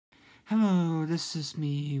Hello, this is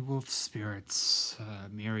me, Wolf Spirits,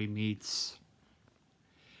 Mary Meets,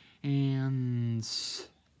 and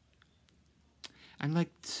I'd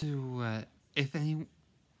like to, if any,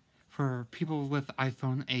 for people with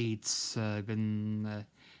iPhone 8s, I've been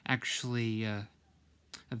actually a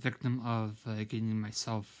victim of getting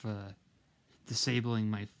myself disabling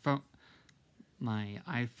my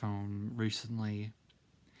iPhone recently.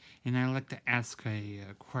 And I'd like to ask a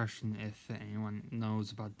question if anyone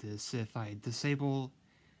knows about this. If I disable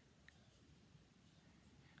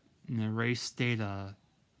and erase data,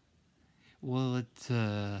 will it,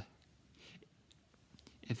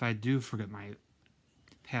 if I do forget my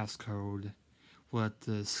passcode, will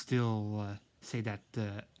it still say that,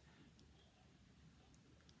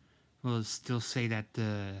 will it still say that,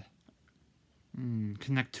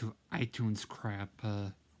 connect to iTunes crap,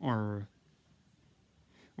 or,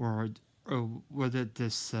 or would it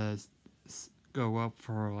just go up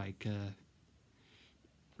for like, your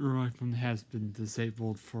iPhone has been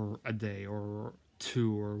disabled for a day or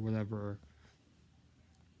two or whatever?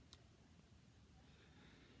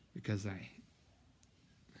 Because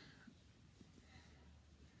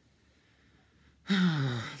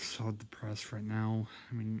I'm so depressed right now.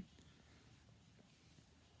 I mean,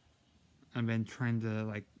 I've been trying to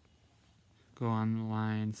like go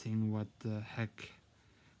online, seeing what the heck,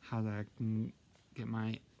 how that I can get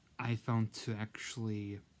my iPhone to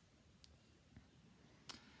actually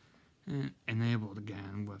enabled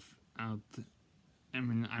again without. I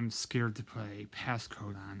mean, I'm scared to put a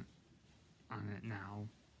passcode on it now,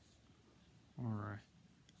 or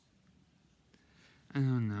I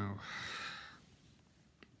don't know.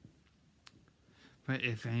 But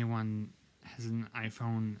if anyone has an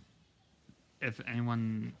iPhone, if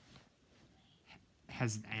anyone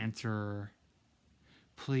has an answer,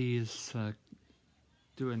 please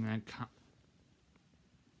do it in that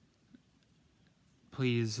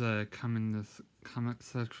please come in the comment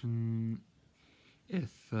section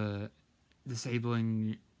if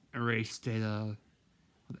disabling erase data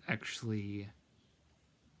would actually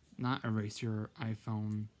not erase your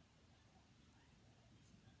iPhone,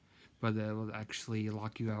 but it will actually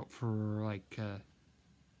lock you out for like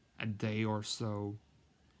a day or so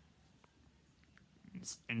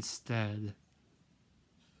instead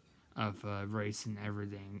of erasing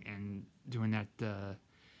everything and doing that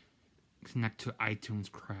connect to iTunes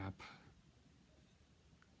crap.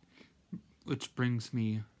 Which brings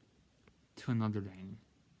me to another thing.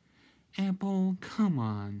 Apple, come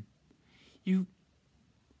on.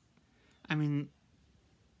 I mean,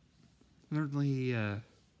 literally,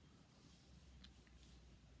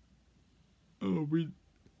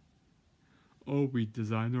 we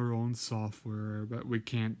design our own software, but we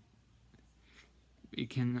cannot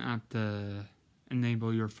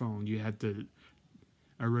enable your phone. You have to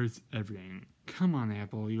erase everything. Come on,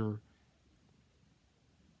 Apple, you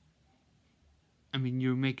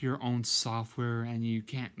make your own software and you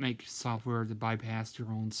can't make software to bypass your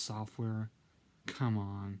own software. Come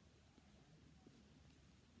on.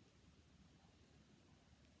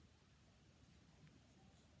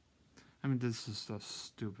 I mean, this is so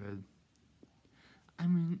stupid. I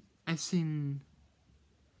mean, I've seen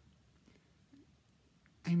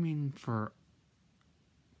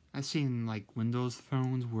like Windows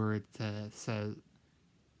phones where it says,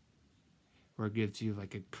 where it gives you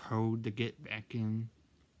like a code to get back in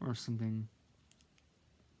or something.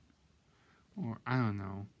 Or I don't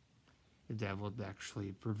know if that would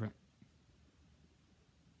actually prevent,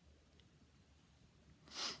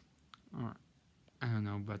 or I don't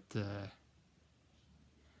know, but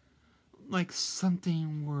like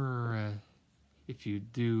something where if you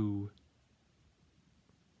do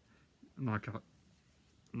knock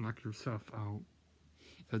yourself out,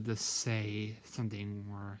 it'll just say something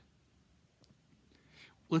where,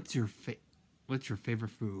 what's your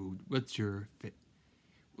favorite food? What's your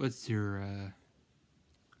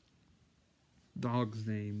dog's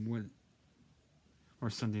name? What, or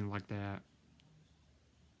something like that.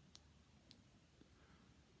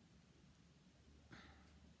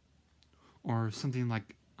 Or something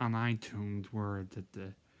like on iTunes where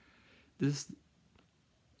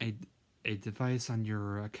a device on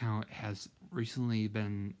your account has recently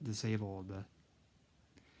been disabled,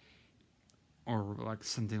 or like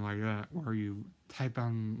something like that, where you type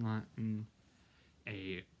on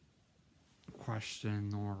a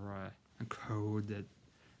question or a code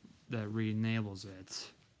that re-enables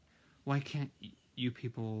it. Why can't you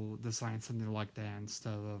people design something like that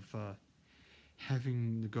instead of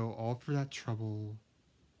having to go all for that trouble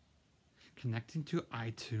connecting to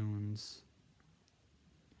iTunes,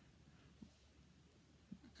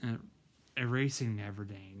 erasing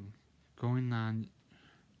everything, going on,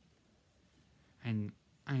 and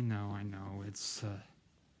I know, it's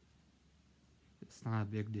not a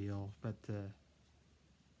big deal, but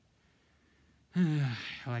I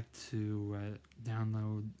like to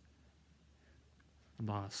download a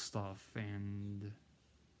lot of stuff, and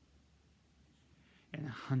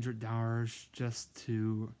 $100 just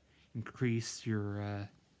to increase your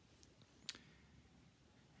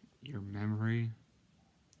memory,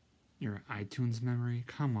 your iTunes memory.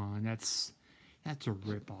 Come on, that's a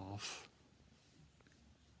ripoff.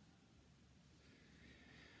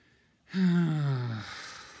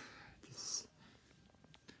 It's,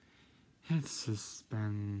 it's just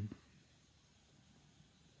been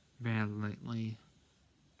bad lately.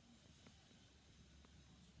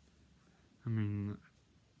 I mean,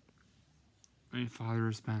 my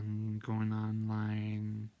father's been going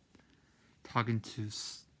online, talking to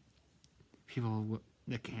people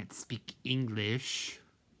that can't speak English,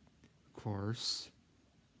 of course,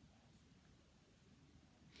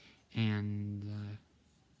 and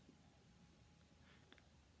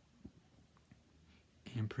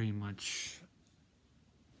pretty much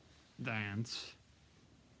that.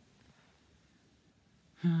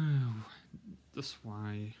 That's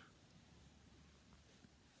why.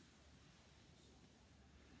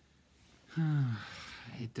 I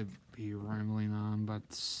hate to be rambling on, but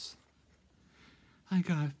I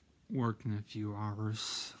got work in a few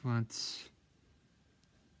hours. But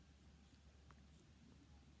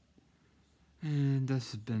and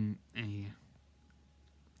this has been a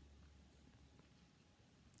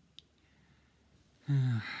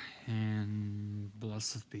and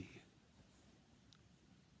blessed be.